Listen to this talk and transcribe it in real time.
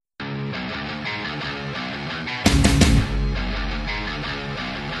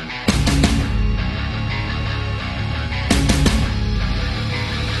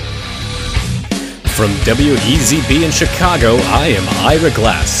From WEZB in Chicago, I am Ira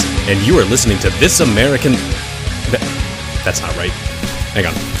Glass, and you are listening to This American... That's not right. Hang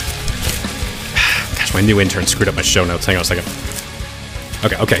on. Gosh, my new intern screwed up my show notes. Hang on a second.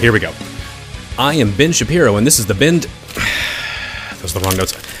 Okay, here we go. I am Ben Shapiro, and this is the Ben... Those are the wrong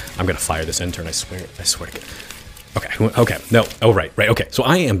notes. I'm going to fire this intern, I swear to God. Okay, no. Oh, right, okay. So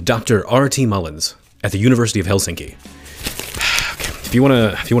I am Dr. R.T. Mullins at the University of Helsinki. If you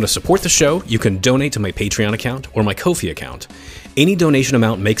want to support the show, you can donate to my Patreon account or my Ko-fi account. Any donation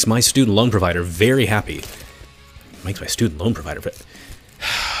amount makes my student loan provider very happy. Makes my student loan provider...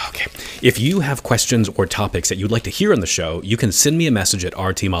 Okay. If you have questions or topics that you'd like to hear on the show, you can send me a message at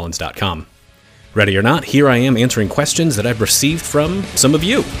rtmullins.com. Ready or not, here I am answering questions that I've received from some of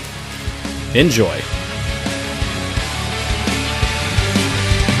you. Enjoy.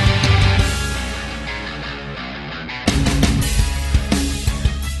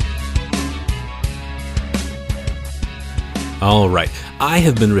 All right, I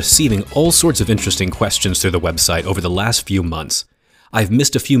have been receiving all sorts of interesting questions through the website over the last few months. I've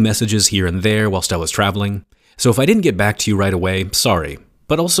missed a few messages here and there whilst I was traveling, so if I didn't get back to you right away, sorry.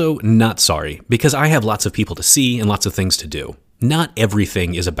 But also not sorry, because I have lots of people to see and lots of things to do. Not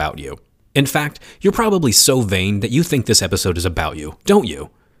everything is about you. In fact, you're probably so vain that you think this episode is about you, don't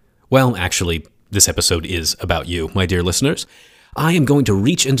you? Well, actually, this episode is about you, my dear listeners. I am going to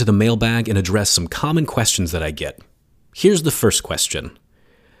reach into the mailbag and address some common questions that I get. Here's the first question.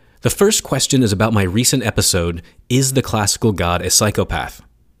 The first question is about my recent episode, Is the Classical God a Psychopath?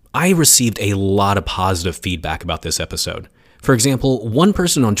 I received a lot of positive feedback about this episode. For example, one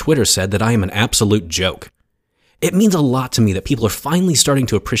person on Twitter said that I am an absolute joke. It means a lot to me that people are finally starting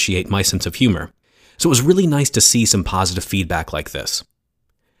to appreciate my sense of humor, so it was really nice to see some positive feedback like this.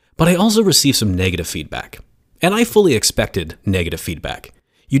 But I also received some negative feedback, and I fully expected negative feedback.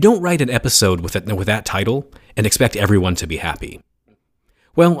 You don't write an episode with that title and expect everyone to be happy.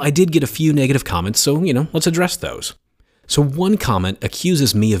 Well, I did get a few negative comments, so, let's address those. So one comment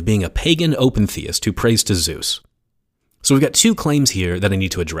accuses me of being a pagan open theist who prays to Zeus. So we've got two claims here that I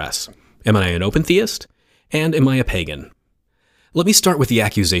need to address. Am I an open theist? And am I a pagan? Let me start with the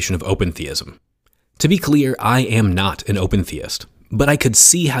accusation of open theism. To be clear, I am not an open theist, but I could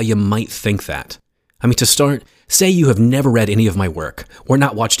see how you might think that. To start, say you have never read any of my work, or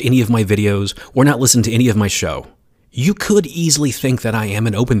not watched any of my videos, or not listened to any of my show. You could easily think that I am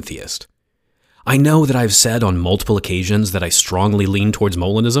an open theist. I know that I've said on multiple occasions that I strongly lean towards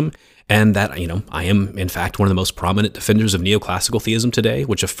Molinism, and that, I am, in fact, one of the most prominent defenders of neoclassical theism today,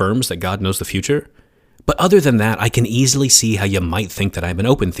 which affirms that God knows the future. But other than that, I can easily see how you might think that I'm an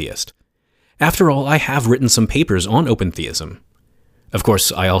open theist. After all, I have written some papers on open theism. Of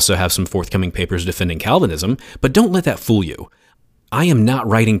course, I also have some forthcoming papers defending Calvinism, but don't let that fool you. I am not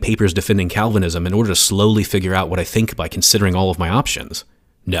writing papers defending Calvinism in order to slowly figure out what I think by considering all of my options.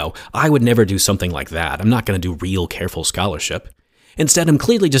 No, I would never do something like that. I'm not going to do real careful scholarship. Instead, I'm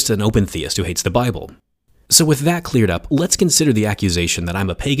clearly just an open theist who hates the Bible. So with that cleared up, let's consider the accusation that I'm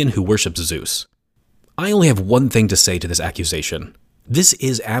a pagan who worships Zeus. I only have one thing to say to this accusation. This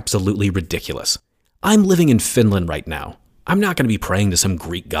is absolutely ridiculous. I'm living in Finland right now. I'm not going to be praying to some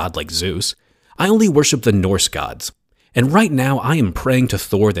Greek god like Zeus. I only worship the Norse gods. And right now, I am praying to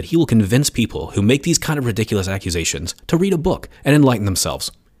Thor that he will convince people who make these kind of ridiculous accusations to read a book and enlighten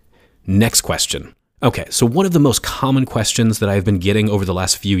themselves. Next question. Okay, so one of the most common questions that I've been getting over the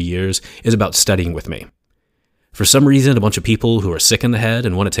last few years is about studying with me. For some reason, a bunch of people who are sick in the head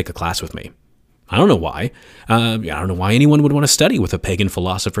and want to take a class with me. I don't know why. I don't know why anyone would want to study with a pagan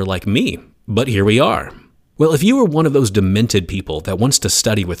philosopher like me, but here we are. Well, if you are one of those demented people that wants to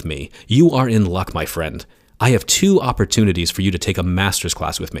study with me, you are in luck, my friend. I have 2 opportunities for you to take a master's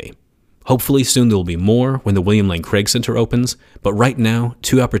class with me. Hopefully soon there will be more when the William Lane Craig Center opens, but right now,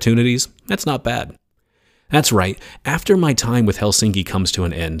 2 opportunities, that's not bad. That's right, after my time with Helsinki comes to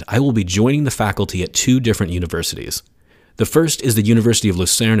an end, I will be joining the faculty at 2 different universities. The first is the University of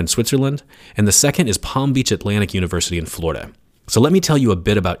Lucerne in Switzerland, and the second is Palm Beach Atlantic University in Florida. So let me tell you a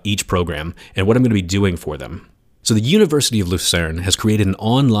bit about each program and what I'm going to be doing for them. So the University of Lucerne has created an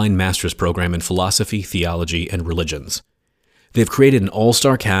online master's program in philosophy, theology, and religions. They've created an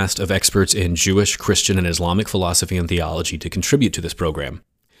all-star cast of experts in Jewish, Christian, and Islamic philosophy and theology to contribute to this program.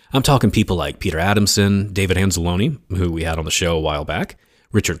 I'm talking people like Peter Adamson, David Anzalone, who we had on the show a while back,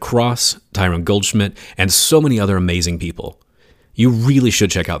 Richard Cross, Tyrone Goldschmidt, and so many other amazing people. You really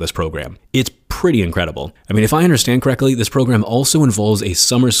should check out this program. It's pretty incredible. If I understand correctly, this program also involves a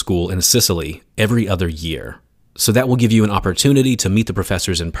summer school in Sicily every other year. So that will give you an opportunity to meet the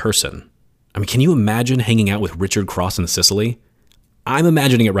professors in person. Can you imagine hanging out with Richard Cross in Sicily? I'm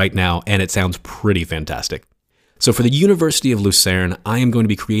imagining it right now, and it sounds pretty fantastic. So for the University of Lucerne, I am going to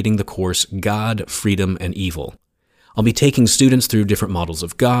be creating the course God, Freedom, and Evil. I'll be taking students through different models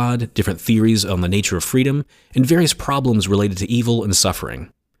of God, different theories on the nature of freedom, and various problems related to evil and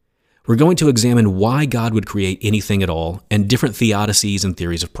suffering. We're going to examine why God would create anything at all, and different theodicies and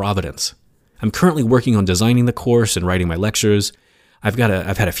theories of providence. I'm currently working on designing the course and writing my lectures. I've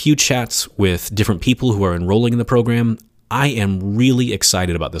had a few chats with different people who are enrolling in the program. I am really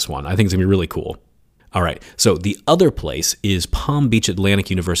excited about this one. I think it's going to be really cool. All right, so the other place is Palm Beach Atlantic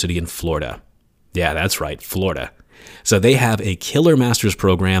University in Florida. Yeah, that's right, Florida. So they have a killer master's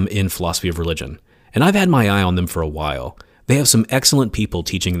program in philosophy of religion, and I've had my eye on them for a while. They have some excellent people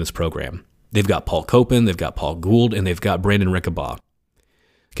teaching in this program. They've got Paul Copen, they've got Paul Gould, and they've got Brandon Rickabaugh.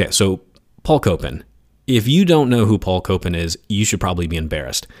 Okay, so Paul Copen. If you don't know who Paul Copen is, you should probably be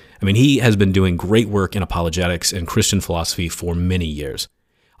embarrassed. I mean, he has been doing great work in apologetics and Christian philosophy for many years.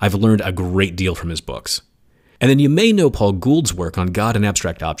 I've learned a great deal from his books. And then you may know Paul Gould's work on God and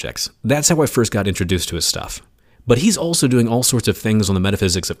abstract objects. That's how I first got introduced to his stuff. But he's also doing all sorts of things on the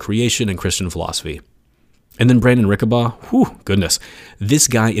metaphysics of creation and Christian philosophy. And then Brandon Rickabaugh, whew, goodness, this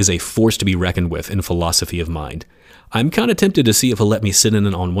guy is a force to be reckoned with in philosophy of mind. I'm kind of tempted to see if he'll let me sit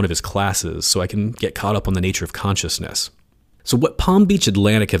in on one of his classes so I can get caught up on the nature of consciousness. So what Palm Beach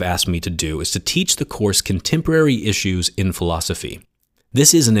Atlantic have asked me to do is to teach the course Contemporary Issues in Philosophy.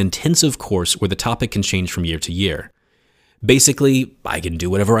 This is an intensive course where the topic can change from year to year. Basically, I can do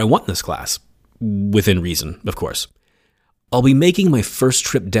whatever I want in this class. Within reason, of course. I'll be making my first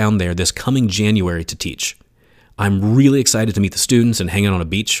trip down there this coming January to teach. I'm really excited to meet the students and hang out on a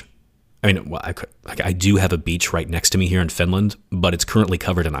beach. I mean, well, I do have a beach right next to me here in Finland, but it's currently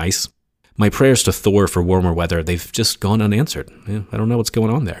covered in ice. My prayers to Thor for warmer weather, they've just gone unanswered. I don't know what's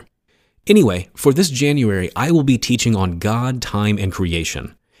going on there. Anyway, for this January, I will be teaching on God, time, and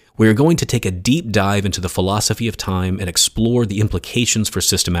creation. We are going to take a deep dive into the philosophy of time and explore the implications for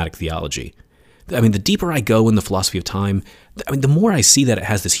systematic theology. I mean, the deeper I go in the philosophy of time, the more I see that it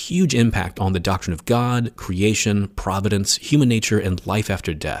has this huge impact on the doctrine of God, creation, providence, human nature, and life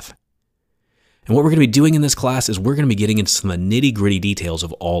after death. And what we're going to be doing in this class is we're going to be getting into some of the nitty-gritty details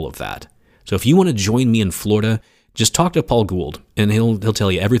of all of that. So if you want to join me in Florida, just talk to Paul Gould, and he'll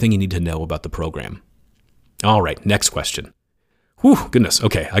tell you everything you need to know about the program. All right, next question. Whew, goodness.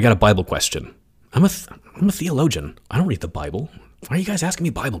 Okay, I got a Bible question. I'm a theologian. I don't read the Bible. Why are you guys asking me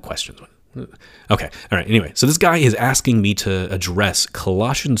Bible questions? Okay, all right, anyway. So this guy is asking me to address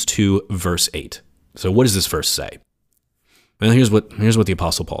Colossians 2, verse 8. So what does this verse say? Well, here's what the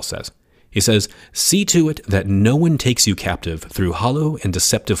Apostle Paul says. He says, "See to it that no one takes you captive through hollow and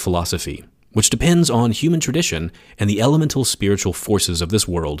deceptive philosophy, which depends on human tradition and the elemental spiritual forces of this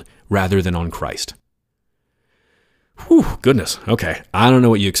world rather than on Christ." Whew, goodness. Okay, I don't know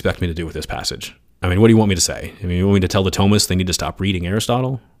what you expect me to do with this passage. I mean, what do you want me to say? I mean, you want me to tell the Thomists they need to stop reading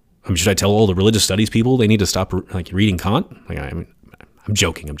Aristotle? I mean, should I tell all the religious studies people they need to stop reading Kant? I'm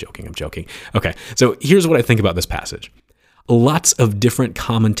joking. Okay, so here's what I think about this passage. Lots of different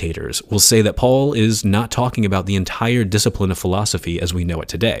commentators will say that Paul is not talking about the entire discipline of philosophy as we know it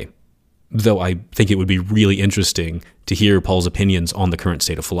today, though I think it would be really interesting to hear Paul's opinions on the current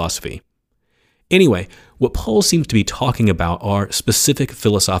state of philosophy. Anyway, what Paul seems to be talking about are specific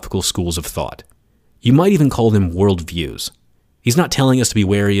philosophical schools of thought. You might even call them worldviews. He's not telling us to be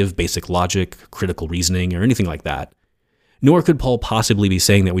wary of basic logic, critical reasoning, or anything like that. Nor could Paul possibly be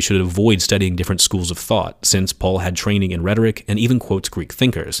saying that we should avoid studying different schools of thought, since Paul had training in rhetoric and even quotes Greek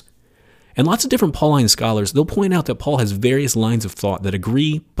thinkers. And lots of different Pauline scholars, they'll point out that Paul has various lines of thought that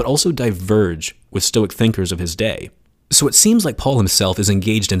agree, but also diverge with Stoic thinkers of his day. So it seems like Paul himself is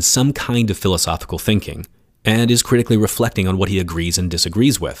engaged in some kind of philosophical thinking, and is critically reflecting on what he agrees and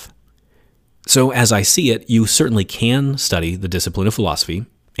disagrees with. So as I see it, you certainly can study the discipline of philosophy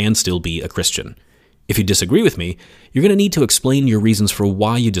and still be a Christian. If you disagree with me, you're going to need to explain your reasons for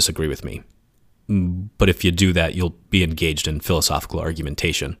why you disagree with me. But if you do that, you'll be engaged in philosophical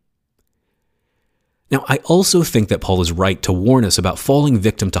argumentation. Now, I also think that Paul is right to warn us about falling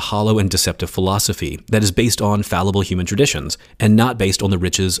victim to hollow and deceptive philosophy that is based on fallible human traditions and not based on the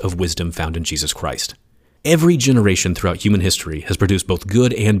riches of wisdom found in Jesus Christ. Every generation throughout human history has produced both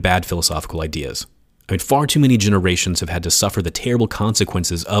good and bad philosophical ideas. I mean, far too many generations have had to suffer the terrible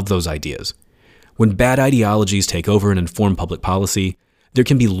consequences of those ideas. When bad ideologies take over and inform public policy, there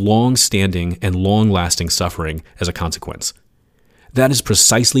can be long-standing and long-lasting suffering as a consequence. That is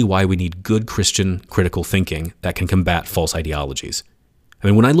precisely why we need good Christian critical thinking that can combat false ideologies. I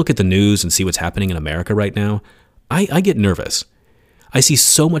mean, when I look at the news and see what's happening in America right now, I get nervous. I see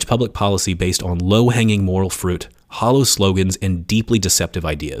so much public policy based on low-hanging moral fruit, hollow slogans, and deeply deceptive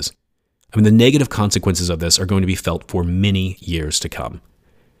ideas. I mean, the negative consequences of this are going to be felt for many years to come.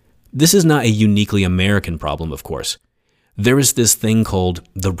 This is not a uniquely American problem, of course. There is this thing called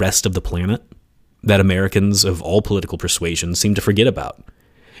the rest of the planet that Americans of all political persuasions seem to forget about.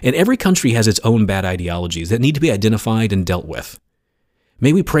 And every country has its own bad ideologies that need to be identified and dealt with.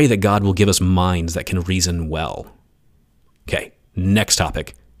 May we pray that God will give us minds that can reason well. Okay, next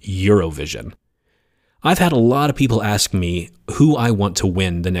topic, Eurovision. I've had a lot of people ask me who I want to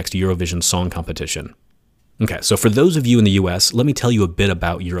win the next Eurovision Song Competition. Okay, so for those of you in the US, let me tell you a bit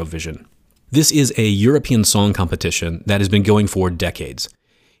about Eurovision. This is a European song competition that has been going for decades.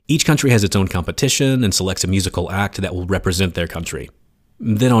 Each country has its own competition and selects a musical act that will represent their country.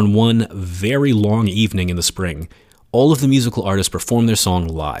 Then on one very long evening in the spring, all of the musical artists perform their song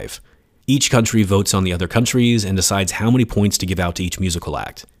live. Each country votes on the other countries and decides how many points to give out to each musical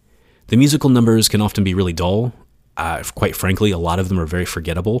act. The musical numbers can often be really dull. Quite frankly, a lot of them are very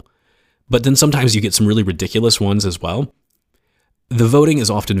forgettable. But then sometimes you get some really ridiculous ones as well. The voting is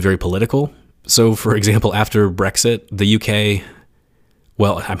often very political. So, for example, after Brexit, the UK...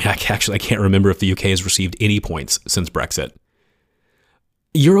 Well, I can't remember if the UK has received any points since Brexit.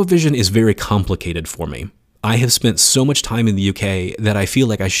 Eurovision is very complicated for me. I have spent so much time in the UK that I feel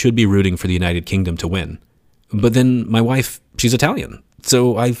like I should be rooting for the United Kingdom to win. But then my wife, she's Italian,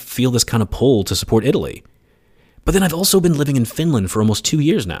 so I feel this kind of pull to support Italy. But then I've also been living in Finland for almost 2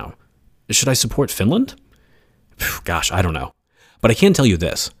 years now. Should I support Finland? Gosh, I don't know. But I can tell you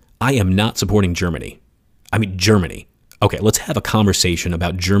this. I am not supporting Germany. I mean, Germany. Okay, let's have a conversation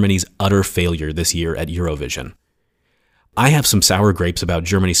about Germany's utter failure this year at Eurovision. I have some sour grapes about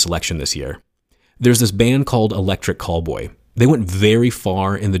Germany's selection this year. There's this band called Electric Callboy. They went very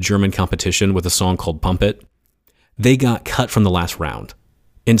far in the German competition with a song called Pump It. They got cut from the last round.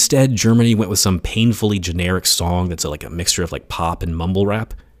 Instead, Germany went with some painfully generic song that's like a mixture of like pop and mumble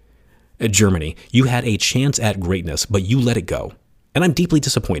rap. Germany, you had a chance at greatness, but you let it go. And I'm deeply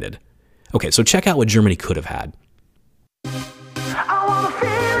disappointed. Okay, so check out what Germany could have had. I wanna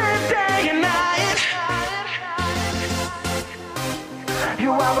feel it day and night.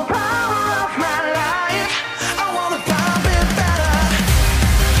 You are the power of my life. I wanna pump it better.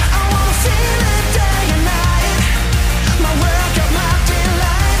 I wanna feel it day and night. My work of my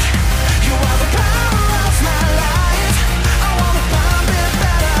delight. You are the power of my life. I wanna pump it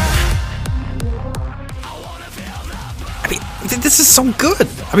better. I wanna feel the... I mean, this is so good.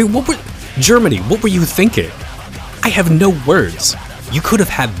 I mean, Germany, what were you thinking? I have no words. You could have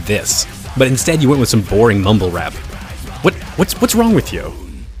had this, but instead you went with some boring mumble rap. What's wrong with you?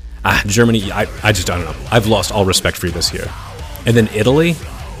 Germany, I just don't know. I've lost all respect for you this year. And then Italy?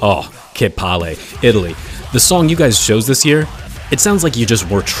 Oh, che palle, Italy. The song you guys chose this year, it sounds like you just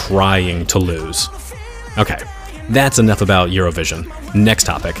were trying to lose. Okay, that's enough about Eurovision. Next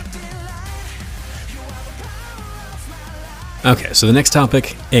topic. Okay, so the next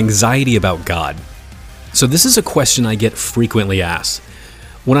topic, anxiety about God. So this is a question I get frequently asked.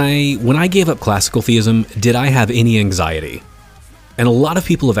 When I gave up classical theism, did I have any anxiety? And a lot of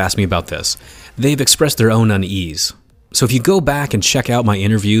people have asked me about this. They've expressed their own unease. So if you go back and check out my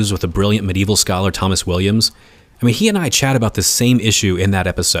interviews with the brilliant medieval scholar Thomas Williams, I mean, he and I chat about this same issue in that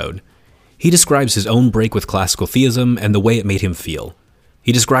episode. He describes his own break with classical theism and the way it made him feel.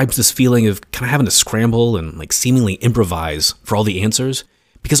 He describes this feeling of kind of having to scramble and like seemingly improvise for all the answers,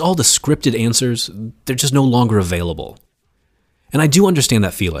 because all the scripted answers, they're just no longer available. And I do understand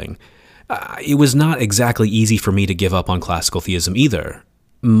that feeling. It was not exactly easy for me to give up on classical theism either.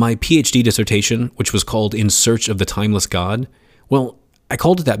 My PhD dissertation, which was called In Search of the Timeless God, well, I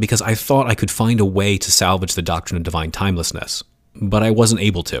called it that because I thought I could find a way to salvage the doctrine of divine timelessness, but I wasn't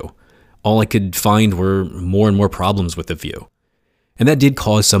able to. All I could find were more and more problems with the view. And that did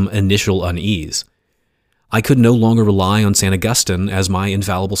cause some initial unease. I could no longer rely on St. Augustine as my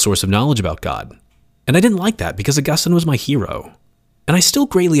infallible source of knowledge about God. And I didn't like that because Augustine was my hero. And I still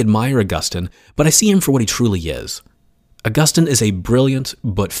greatly admire Augustine, but I see him for what he truly is. Augustine is a brilliant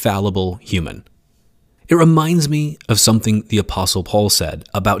but fallible human. It reminds me of something the Apostle Paul said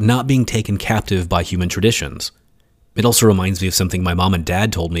about not being taken captive by human traditions. It also reminds me of something my mom and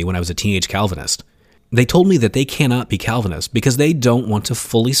dad told me when I was a teenage Calvinist. They told me that they cannot be Calvinists because they don't want to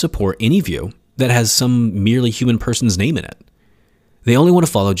fully support any view that has some merely human person's name in it. They only want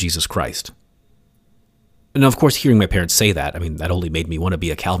to follow Jesus Christ. Now, of course, hearing my parents say that, I mean, that only made me want to be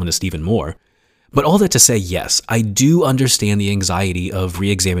a Calvinist even more. But all that to say, yes, I do understand the anxiety of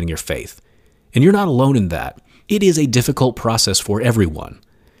re-examining your faith. And you're not alone in that. It is a difficult process for everyone.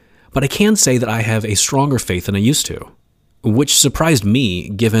 But I can say that I have a stronger faith than I used to, which surprised me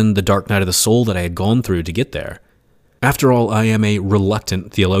given the dark night of the soul that I had gone through to get there. After all, I am a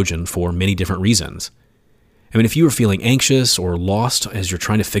reluctant theologian for many different reasons. I mean, if you are feeling anxious or lost as you're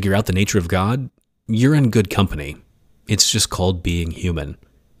trying to figure out the nature of God, you're in good company. It's just called being human.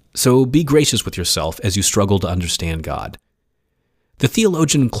 So be gracious with yourself as you struggle to understand God. The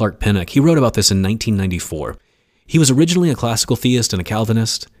theologian Clark Pinnock, he wrote about this in 1994. He was originally a classical theist and a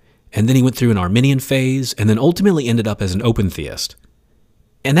Calvinist, and then he went through an Arminian phase, and then ultimately ended up as an open theist.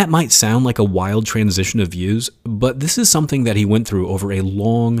 And that might sound like a wild transition of views, but this is something that he went through over a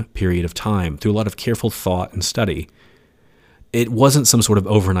long period of time, through a lot of careful thought and study. It wasn't some sort of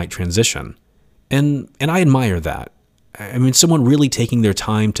overnight transition. And I admire that. I mean, someone really taking their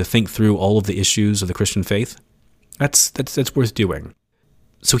time to think through all of the issues of the Christian faith, that's worth doing.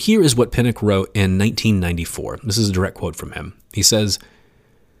 So here is what Pinnock wrote in 1994. This is a direct quote from him. He says,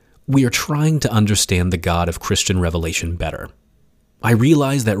 "We are trying to understand the God of Christian revelation better. I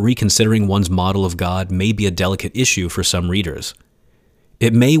realize that reconsidering one's model of God may be a delicate issue for some readers.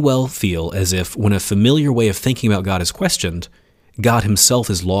 It may well feel as if when a familiar way of thinking about God is questioned, God himself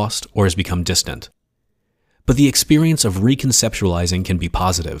is lost or has become distant. But the experience of reconceptualizing can be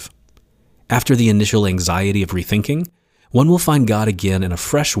positive. After the initial anxiety of rethinking, one will find God again in a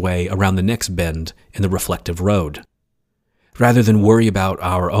fresh way around the next bend in the reflective road. Rather than worry about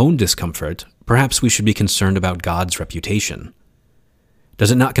our own discomfort, perhaps we should be concerned about God's reputation. Does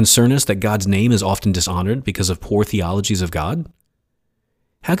it not concern us that God's name is often dishonored because of poor theologies of God?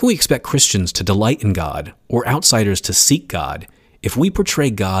 How can we expect Christians to delight in God or outsiders to seek God if we portray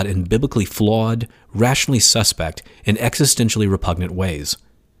God in biblically flawed, rationally suspect, and existentially repugnant ways?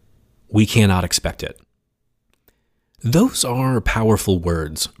 We cannot expect it." Those are powerful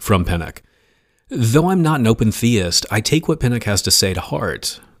words from Pinnock. Though I'm not an open theist, I take what Pinnock has to say to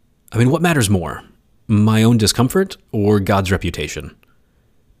heart. I mean, what matters more? My own discomfort or God's reputation?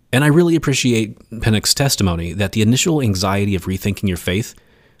 And I really appreciate Pinnock's testimony that the initial anxiety of rethinking your faith,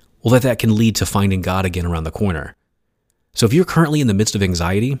 well, that can lead to finding God again around the corner. So if you're currently in the midst of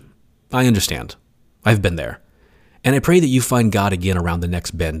anxiety, I understand. I've been there. And I pray that you find God again around the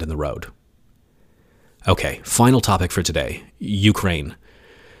next bend in the road. Okay, final topic for today, Ukraine.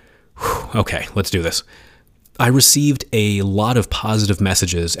 Okay, let's do this. I received a lot of positive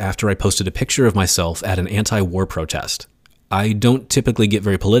messages after I posted a picture of myself at an anti-war protest. I don't typically get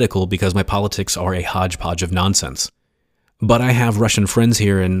very political because my politics are a hodgepodge of nonsense. But I have Russian friends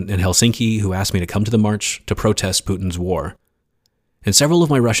here in Helsinki who asked me to come to the march to protest Putin's war. And several of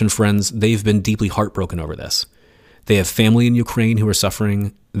my Russian friends, they've been deeply heartbroken over this. They have family in Ukraine who are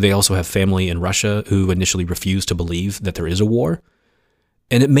suffering. They also have family in Russia who initially refused to believe that there is a war.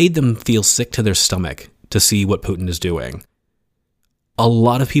 And it made them feel sick to their stomach to see what Putin is doing. A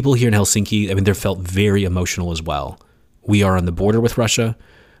lot of people here in Helsinki, I mean, they felt very emotional as well. We are on the border with Russia.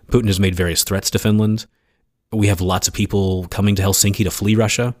 Putin has made various threats to Finland. We have lots of people coming to Helsinki to flee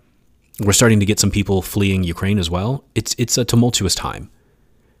Russia. We're starting to get some people fleeing Ukraine as well. It's a tumultuous time.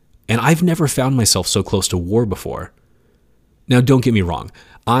 And I've never found myself so close to war before. Now, don't get me wrong.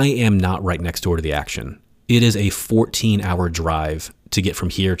 I am not right next door to the action. It is a 14-hour drive to get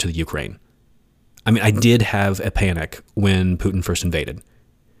from here to the Ukraine. I mean, I did have a panic when Putin first invaded.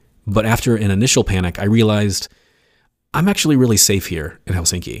 But after an initial panic, I realized I'm actually really safe here in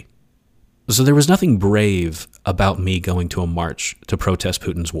Helsinki. So there was nothing brave about me going to a march to protest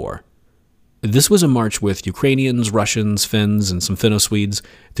Putin's war. This was a march with Ukrainians, Russians, Finns, and some Finno-Swedes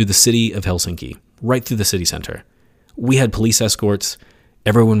through the city of Helsinki, right through the city center. We had police escorts.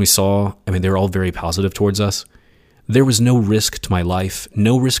 Everyone we saw, I mean, they were all very positive towards us. There was no risk to my life,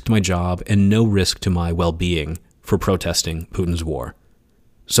 no risk to my job, and no risk to my well-being for protesting Putin's war.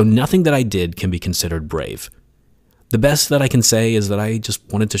 So nothing that I did can be considered brave. The best that I can say is that I just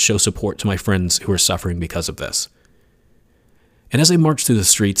wanted to show support to my friends who are suffering because of this. And as I marched through the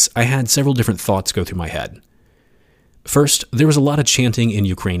streets, I had several different thoughts go through my head. First, there was a lot of chanting in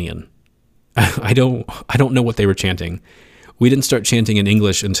Ukrainian. I don't know what they were chanting. We didn't start chanting in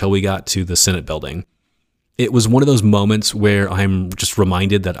English until we got to the Senate building. It was one of those moments where I'm just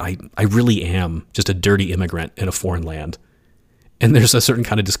reminded that I really am just a dirty immigrant in a foreign land. And there's a certain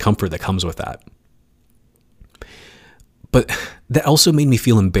kind of discomfort that comes with that. But that also made me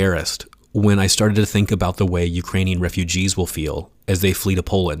feel embarrassed when I started to think about the way Ukrainian refugees will feel as they flee to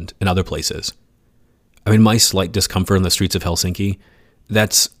Poland and other places. I mean, my slight discomfort in the streets of Helsinki,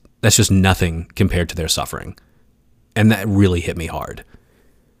 that's just nothing compared to their suffering. And that really hit me hard.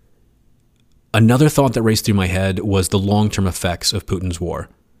 Another thought that raced through my head was the long-term effects of Putin's war.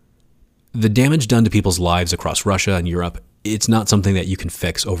 The damage done to people's lives across Russia and Europe, it's not something that you can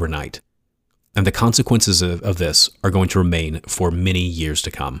fix overnight. And the consequences of this are going to remain for many years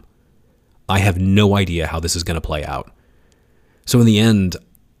to come. I have no idea how this is going to play out. So in the end,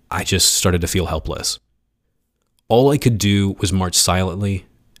 I just started to feel helpless. All I could do was march silently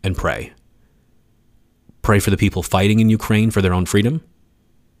and pray. Pray for the people fighting in Ukraine for their own freedom.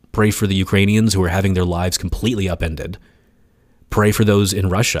 Pray for the Ukrainians who are having their lives completely upended. Pray for those in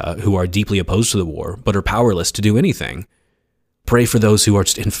Russia who are deeply opposed to the war but are powerless to do anything. Pray for those who are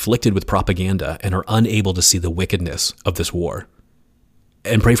just inflicted with propaganda and are unable to see the wickedness of this war.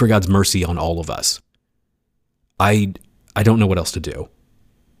 And pray for God's mercy on all of us. I don't know what else to do.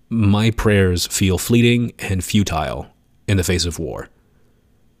 My prayers feel fleeting and futile in the face of war.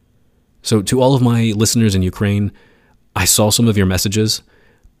 So to all of my listeners in Ukraine, I saw some of your messages.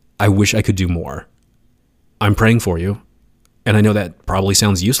 I wish I could do more. I'm praying for you, and I know that probably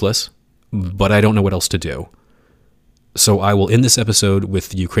sounds useless, but I don't know what else to do. So I will end this episode with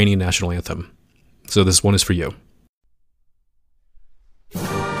the Ukrainian national anthem. So this one is for you.